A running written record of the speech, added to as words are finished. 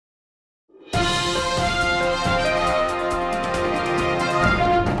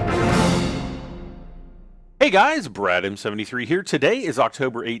Hey guys, Brad M73 here. Today is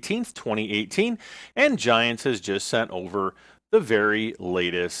October 18th, 2018, and Giants has just sent over the very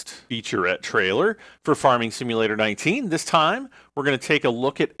latest Featurette trailer for Farming Simulator 19. This time, we're going to take a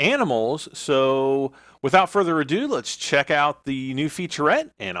look at animals. So, without further ado, let's check out the new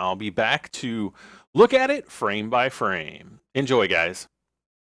Featurette, and I'll be back to look at it frame by frame. Enjoy, guys.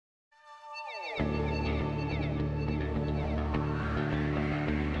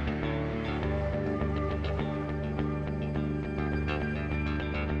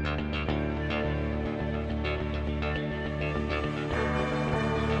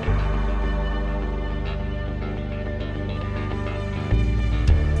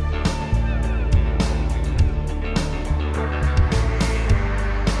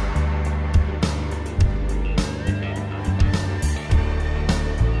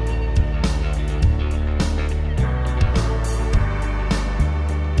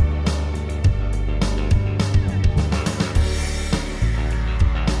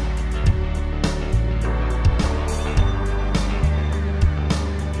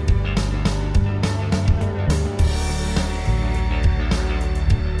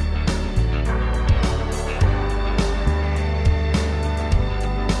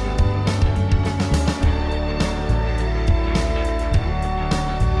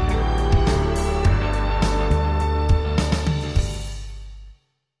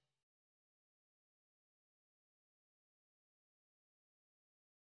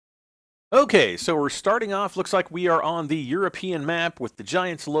 Okay, so we're starting off, looks like we are on the European map with the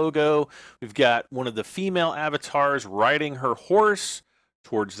Giants logo. We've got one of the female avatars riding her horse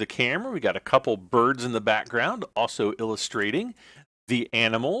towards the camera. We got a couple birds in the background also illustrating the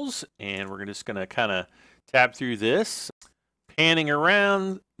animals. And we're just going to kind of tab through this. Panning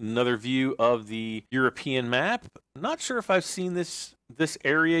around, another view of the European map. Not sure if I've seen this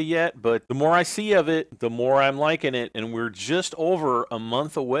area yet, but the more I see of it, the more I'm liking it, and we're just over a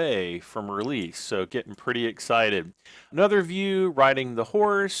month away from release, so getting pretty excited. Another view, riding the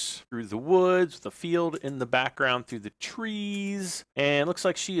horse through the woods, the field in the background through the trees, and looks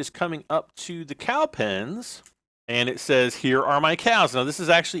like she is coming up to the cow pens. And it says, "Here are my cows." Now, this is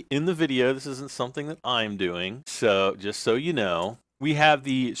actually in the video. This isn't something that I'm doing. So, just so you know, we have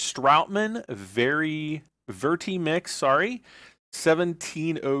the Stroutman Vertimix,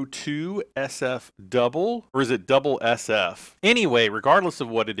 1702 SF double, or is it double SF? Anyway, regardless of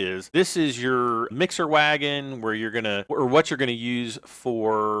what it is, this is your mixer wagon where you're gonna, or what you're gonna use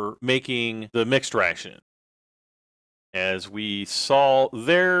for making the mixed ration. As we saw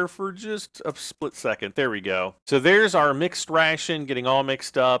there for just a split second. There we go. So there's our mixed ration getting all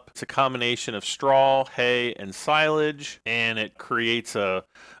mixed up. It's a combination of straw, hay, and silage, and it creates a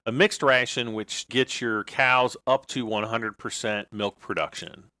mixed ration which gets your cows up to 100% milk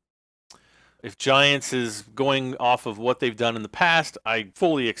production. If Giants is going off of what they've done in the past, I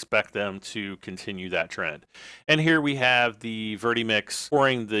fully expect them to continue that trend. And here we have the Vertimix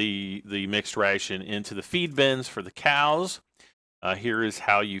pouring the mixed ration into the feed bins for the cows. Here is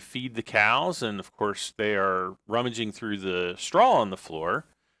how you feed the cows, and of course they are rummaging through the straw on the floor.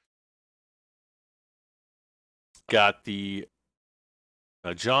 Got the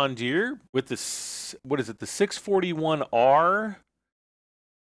John Deere with the, what is it, the 641R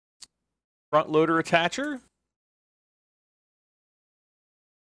front loader attacher.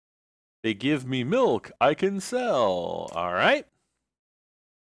 They give me milk I can sell. All right.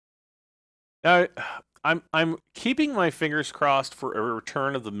 Now I'm keeping my fingers crossed for a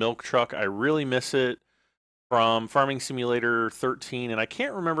return of the milk truck. I really miss it from Farming Simulator 13, and I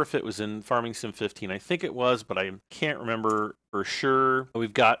can't remember if it was in Farming Sim 15. I think it was, but I can't remember for sure.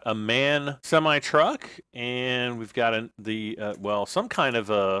 We've got a man semi-truck, and we've got well, some kind of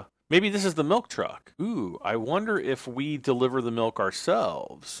a, maybe this is the milk truck. Ooh, I wonder if we deliver the milk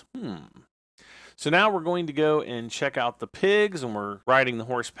ourselves. So now we're going to go and check out the pigs, and we're riding the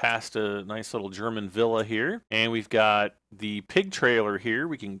horse past a nice little German villa here. And we've got the pig trailer here.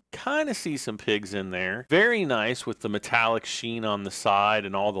 We can kind of see some pigs in there. Very nice with the metallic sheen on the side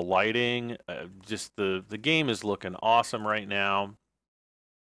and all the lighting. Just the game is looking awesome right now.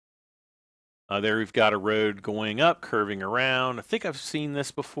 There we've got a road going up, curving around. I think I've seen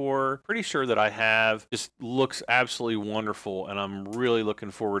this before. Pretty sure that I have. Just looks absolutely wonderful, and I'm really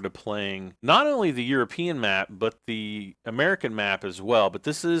looking forward to playing not only the European map, but the American map as well. But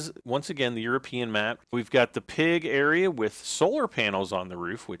this is, once again, the European map. We've got the pig area with solar panels on the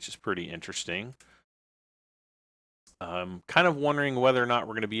roof, which is pretty interesting. I'm kind of wondering whether or not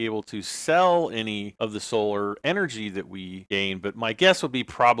we're going to be able to sell any of the solar energy that we gain, but my guess would be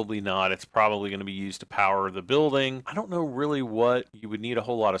probably not. It's probably going to be used to power the building. I don't know really what you would need a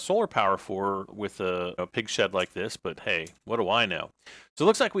whole lot of solar power for with a pig shed like this, but hey, what do I know? So it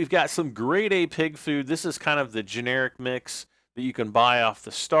looks like we've got some grade A pig food. This is kind of the generic mix that you can buy off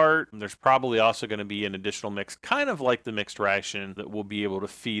the start. There's probably also going to be an additional mix, kind of like the mixed ration, that we'll be able to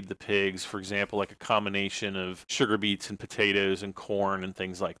feed the pigs. For example, like a combination of sugar beets and potatoes and corn and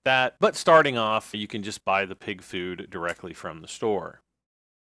things like that. But starting off, you can just buy the pig food directly from the store.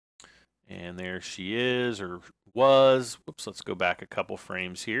 And there she is, or was. Whoops, let's go back a couple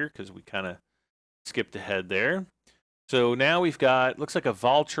frames here because we kind of skipped ahead there. So now we've got, looks like a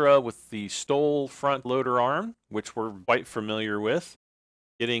Valtra with the stole front loader arm, which we're quite familiar with.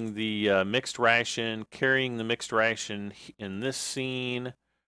 Getting the mixed ration, carrying the mixed ration in this scene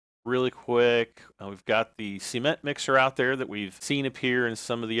really quick. We've got the cement mixer out there that we've seen appear in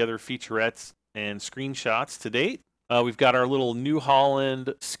some of the other featurettes and screenshots to date. We've got our little New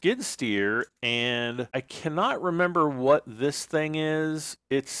Holland skid steer, and I cannot remember what this thing is.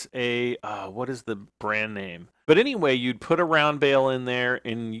 It's a, what is the brand name? But anyway, you'd put a round bale in there,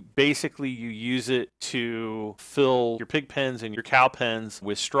 and basically you use it to fill your pig pens and your cow pens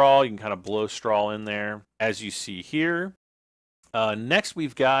with straw. You can kind of blow straw in there, as you see here. Next,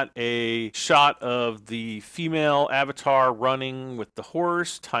 we've got a shot of the female avatar running with the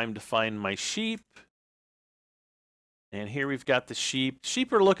horse. Time to find my sheep. And here we've got the sheep.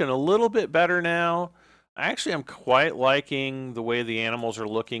 Sheep are looking a little bit better now. Actually, I'm quite liking the way the animals are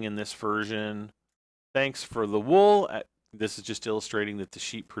looking in this version. Thanks for the wool. This is just illustrating that the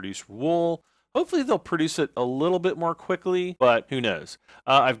sheep produce wool. Hopefully they'll produce it a little bit more quickly, but who knows.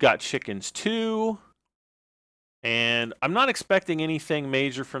 I've got chickens too. And I'm not expecting anything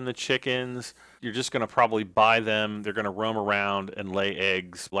major from the chickens. You're just going to probably buy them. They're going to roam around and lay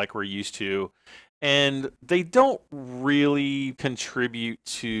eggs like we're used to. And they don't really contribute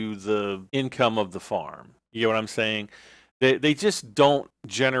to the income of the farm. You know what I'm saying? They just don't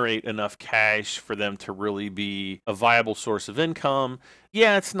generate enough cash for them to really be a viable source of income.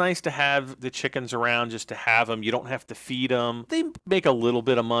 Yeah, it's nice to have the chickens around just to have them. You don't have to feed them. They make a little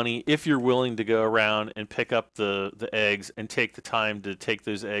bit of money if you're willing to go around and pick up the eggs and take the time to take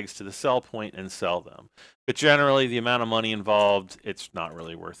those eggs to the sell point and sell them. But generally, the amount of money involved, it's not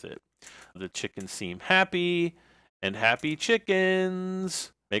really worth it. The chickens seem happy, and happy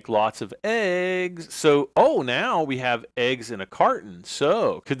chickens make lots of eggs. So, oh, now we have eggs in a carton.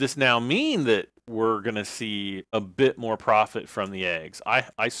 So, could this now mean that we're going to see a bit more profit from the eggs?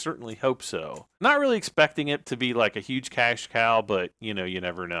 I certainly hope so. Not really expecting it to be like a huge cash cow, but, you know, you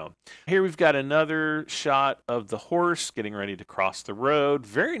never know. Here we've got another shot of the horse getting ready to cross the road.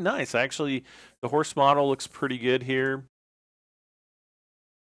 Very nice. Actually, the horse model looks pretty good here.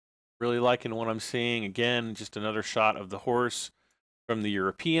 Really liking what I'm seeing. Again, just another shot of the horse from the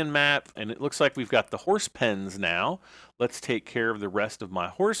European map, and it looks like we've got the horse pens now. Let's take care of the rest of my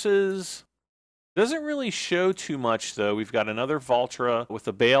horses. Doesn't really show too much though. We've got another Valtra with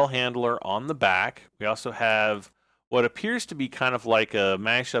a bale handler on the back. We also have what appears to be kind of like a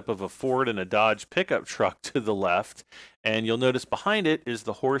mashup of a Ford and a Dodge pickup truck to the left, and you'll notice behind it is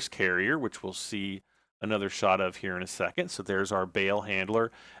the horse carrier, which we'll see another shot of here in a second. So there's our bale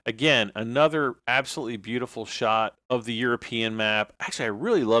handler. Again, another absolutely beautiful shot of the European map. Actually, I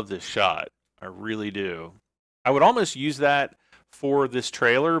really love this shot. I really do. I would almost use that for this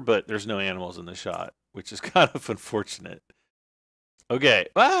trailer, but there's no animals in the shot, which is kind of unfortunate. Okay,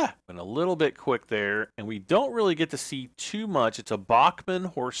 went a little bit quick there, and we don't really get to see too much. It's a Bachmann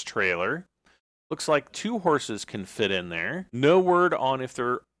horse trailer. Looks like 2 horses can fit in there. No word on if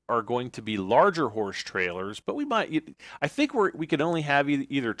there are going to be larger horse trailers, but we might, I think we could only have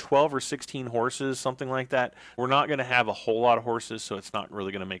either 12 or 16 horses, something like that. We're not going to have a whole lot of horses, so it's not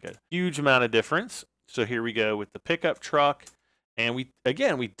really going to make a huge amount of difference. So here we go with the pickup truck, and we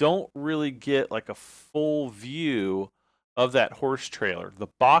don't really get like a full view of that horse trailer, the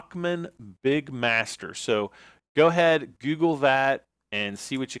Bachmann Big Master. So go ahead, Google that, and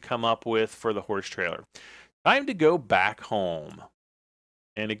see what you come up with for the horse trailer. Time to go back home.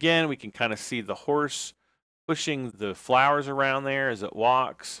 And again, we can kind of see the horse pushing the flowers around there as it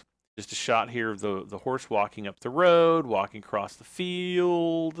walks. Just a shot here of the horse walking up the road, walking across the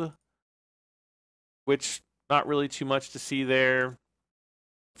field, which not really too much to see there.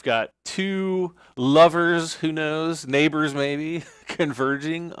 We've got 2 lovers, who knows, neighbors maybe,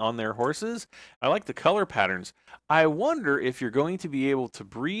 converging on their horses. I like the color patterns. I wonder if you're going to be able to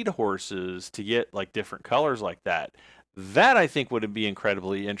breed horses to get like different colors like that. That I think would be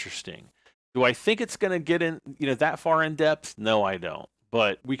incredibly interesting. Do I think it's going to get in, that far in depth? No, I don't.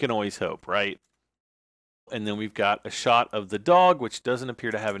 But we can always hope, right? And then we've got a shot of the dog, which doesn't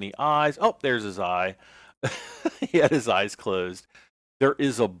appear to have any eyes. Oh, there's his eye. He had his eyes closed. There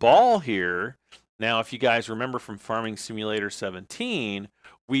is a ball here. Now, if you guys remember from Farming Simulator 17,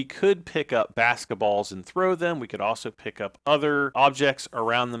 we could pick up basketballs and throw them. We could also pick up other objects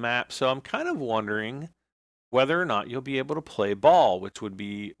around the map. So I'm kind of wondering whether or not you'll be able to play ball, which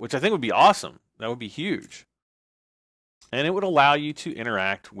I think would be awesome. That would be huge. And it would allow you to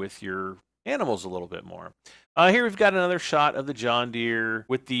interact with your animals a little bit more. Here we've got another shot of the John Deere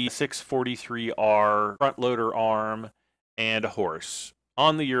with the 643R front loader arm and a horse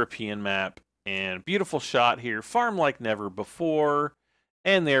on the European map. And beautiful shot here, farm like never before.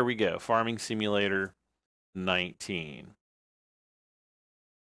 And there we go, Farming Simulator 19.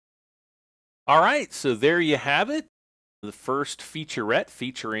 All right, so there you have it. The first featurette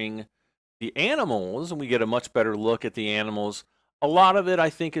featuring the animals, and we get a much better look at the animals. A lot of it,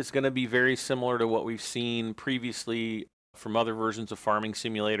 I think, is going to be very similar to what we've seen previously from other versions of Farming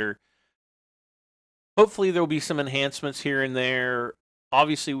Simulator. Hopefully, there will be some enhancements here and there.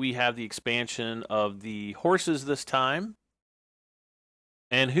 Obviously, we have the expansion of the horses this time.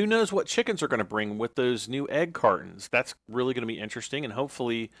 And who knows what chickens are going to bring with those new egg cartons. That's really going to be interesting, and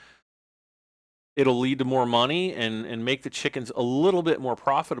hopefully it'll lead to more money and make the chickens a little bit more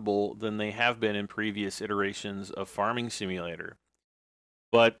profitable than they have been in previous iterations of Farming Simulator.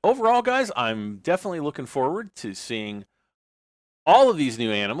 But overall, guys, I'm definitely looking forward to seeing all of these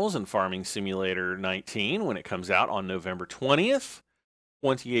new animals in Farming Simulator 19 when it comes out on November 20th,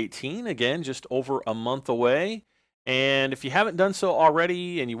 2018. Again, just over a month away. And if you haven't done so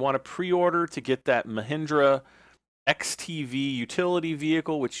already and you want to pre-order to get that Mahindra XTV utility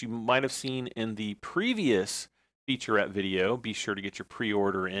vehicle, which you might have seen in the previous featurette video, be sure to get your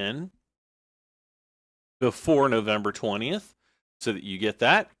pre-order in before November 20th so that you get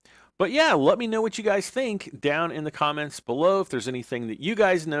that. But yeah, let me know what you guys think down in the comments below. If there's anything that you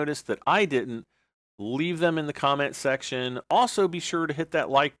guys noticed that I didn't, leave them in the comment section. Also, be sure to hit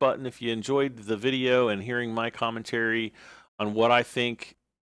that like button if you enjoyed the video and hearing my commentary on what I think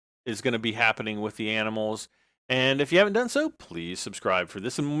is going to be happening with the animals. And if you haven't done so, please subscribe for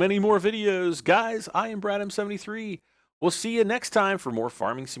this and many more videos. Guys, I am Brad M73. We'll see you next time for more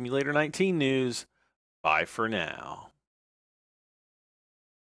Farming Simulator 19 news. Bye for now.